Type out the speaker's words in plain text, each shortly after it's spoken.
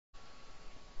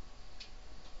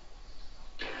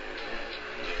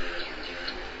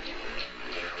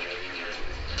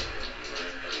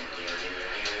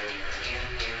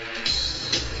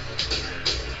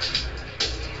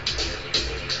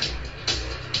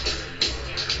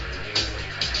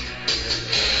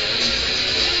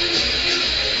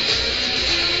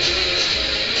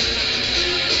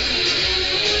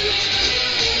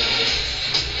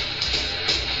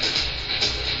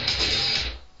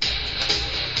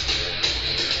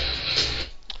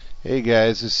Hey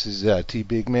guys, this is T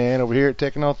Big Man over here at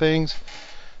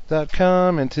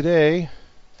TechandAllThings.com, and today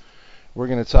we're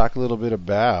going to talk a little bit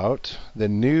about the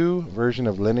new version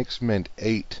of Linux Mint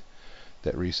 8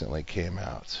 that recently came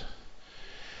out.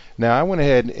 Now, I went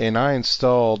ahead and I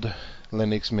installed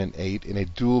Linux Mint 8 in a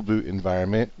dual boot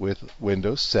environment with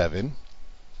Windows 7.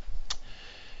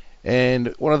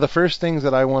 And one of the first things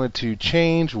that I wanted to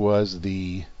change was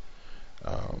the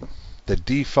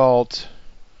default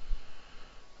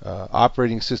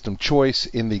operating system choice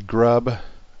in the Grub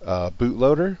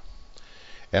bootloader.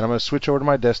 And I'm going to switch over to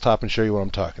my desktop and show you what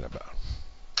I'm talking about.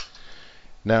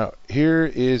 Now, here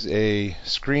is a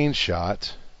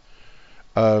screenshot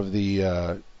of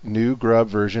the new Grub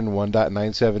version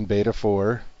 1.97 beta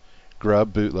 4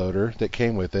 Grub bootloader that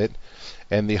came with it.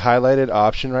 And the highlighted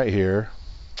option right here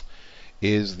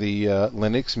is the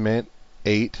Linux Mint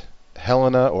 8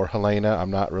 Helena or Helena.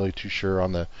 I'm not really too sure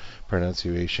on the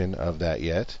pronunciation of that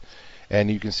yet. And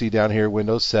you can see down here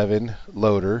Windows 7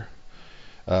 loader.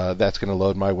 That's going to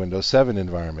load my Windows 7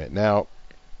 environment. Now,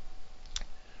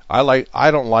 I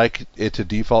don't like it to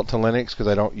default to Linux because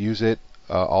I don't use it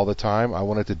all the time. I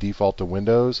want it to default to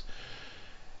Windows.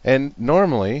 And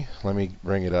normally, let me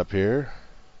bring it up here.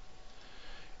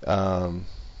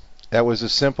 That was a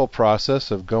simple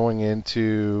process of going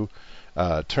into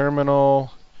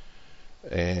terminal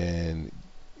and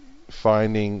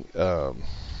finding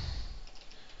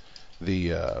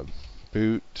the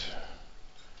boot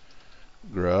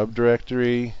Grub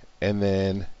directory and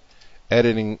then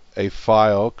editing a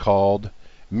file called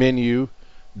menu.lst.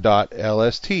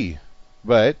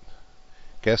 But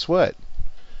guess what?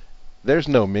 There's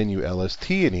no menu.lst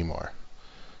anymore.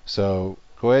 So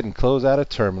go ahead and close out a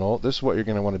terminal. This is what you're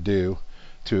going to want to do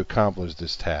to accomplish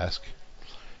this task.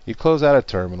 You close out a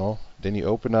terminal, then you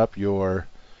open up your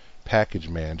package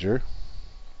manager.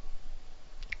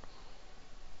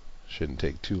 Shouldn't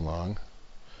take too long. A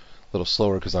little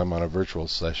slower because I'm on a virtual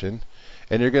session.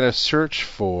 And you're going to search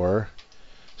for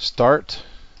Start,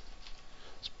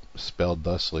 spelled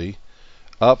thusly,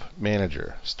 Up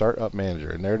Manager. Start Up Manager.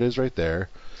 And there it is right there.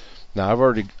 Now I've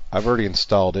already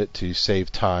installed it to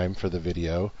save time for the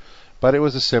video, but it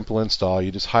was a simple install.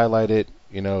 You just highlight it,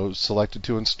 select it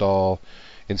to install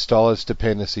its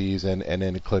dependencies, and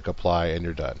then click apply, and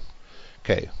you're done.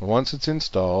 Okay, once it's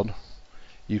installed,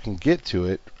 you can get to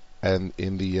it and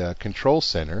in the control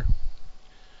center.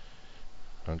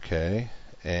 Okay,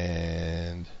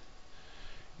 and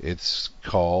it's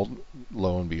called,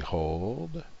 lo and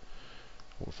behold,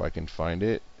 if I can find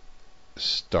it,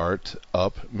 Start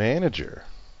Up Manager.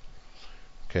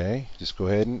 Okay, just go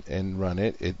ahead and run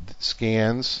it. It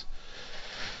scans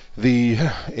the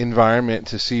environment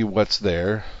to see what's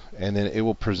there, and then it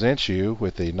will present you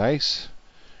with a nice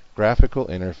graphical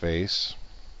interface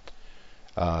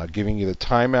giving you the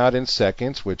timeout in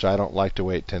seconds, which I don't like to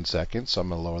wait 10 seconds, so I'm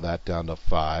going to lower that down to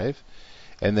 5.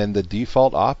 And then the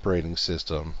default operating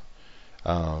system.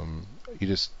 You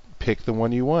just pick the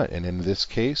one you want, and in this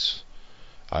case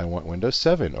I want Windows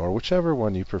 7 or whichever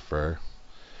one you prefer.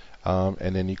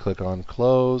 And then you click on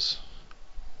close.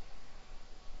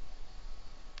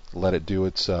 Let it do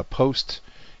its post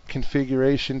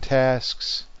configuration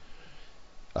tasks.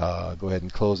 Go ahead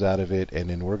and close out of it, and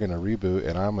then we're going to reboot,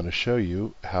 and I'm going to show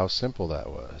you how simple that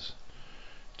was.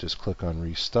 Just click on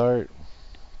restart,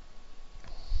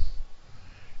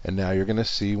 and now you're going to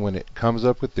see when it comes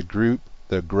up with the Grub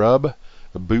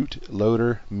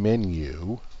bootloader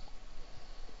menu,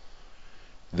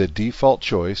 the default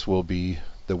choice will be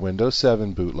the Windows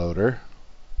 7 bootloader,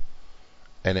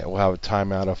 and it will have a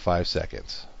timeout of 5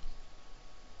 seconds.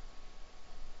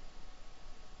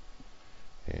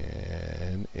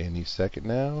 And any second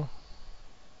now,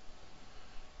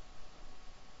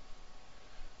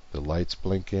 the light's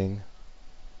blinking.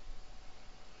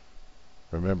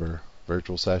 Remember,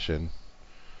 virtual session,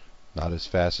 not as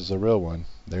fast as a real one.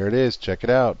 There it is, check it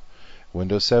out.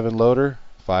 Windows 7 loader,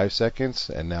 5 seconds,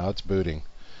 and now it's booting.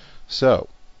 So,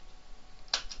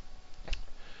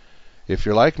 if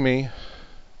you're like me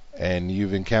and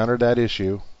you've encountered that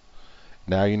issue,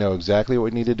 now you know exactly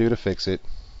what you need to do to fix it.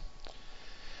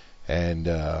 And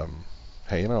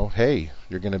hey,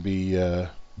 you're going to be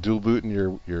dual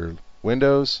booting your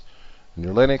Windows and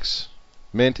your Linux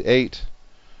Mint 8,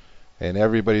 and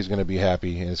everybody's going to be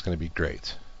happy, and it's going to be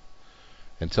great.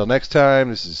 Until next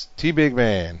time, this is T Big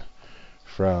Man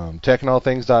from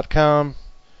TechandAllThings.com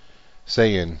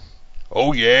saying,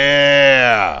 "Oh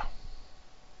yeah!"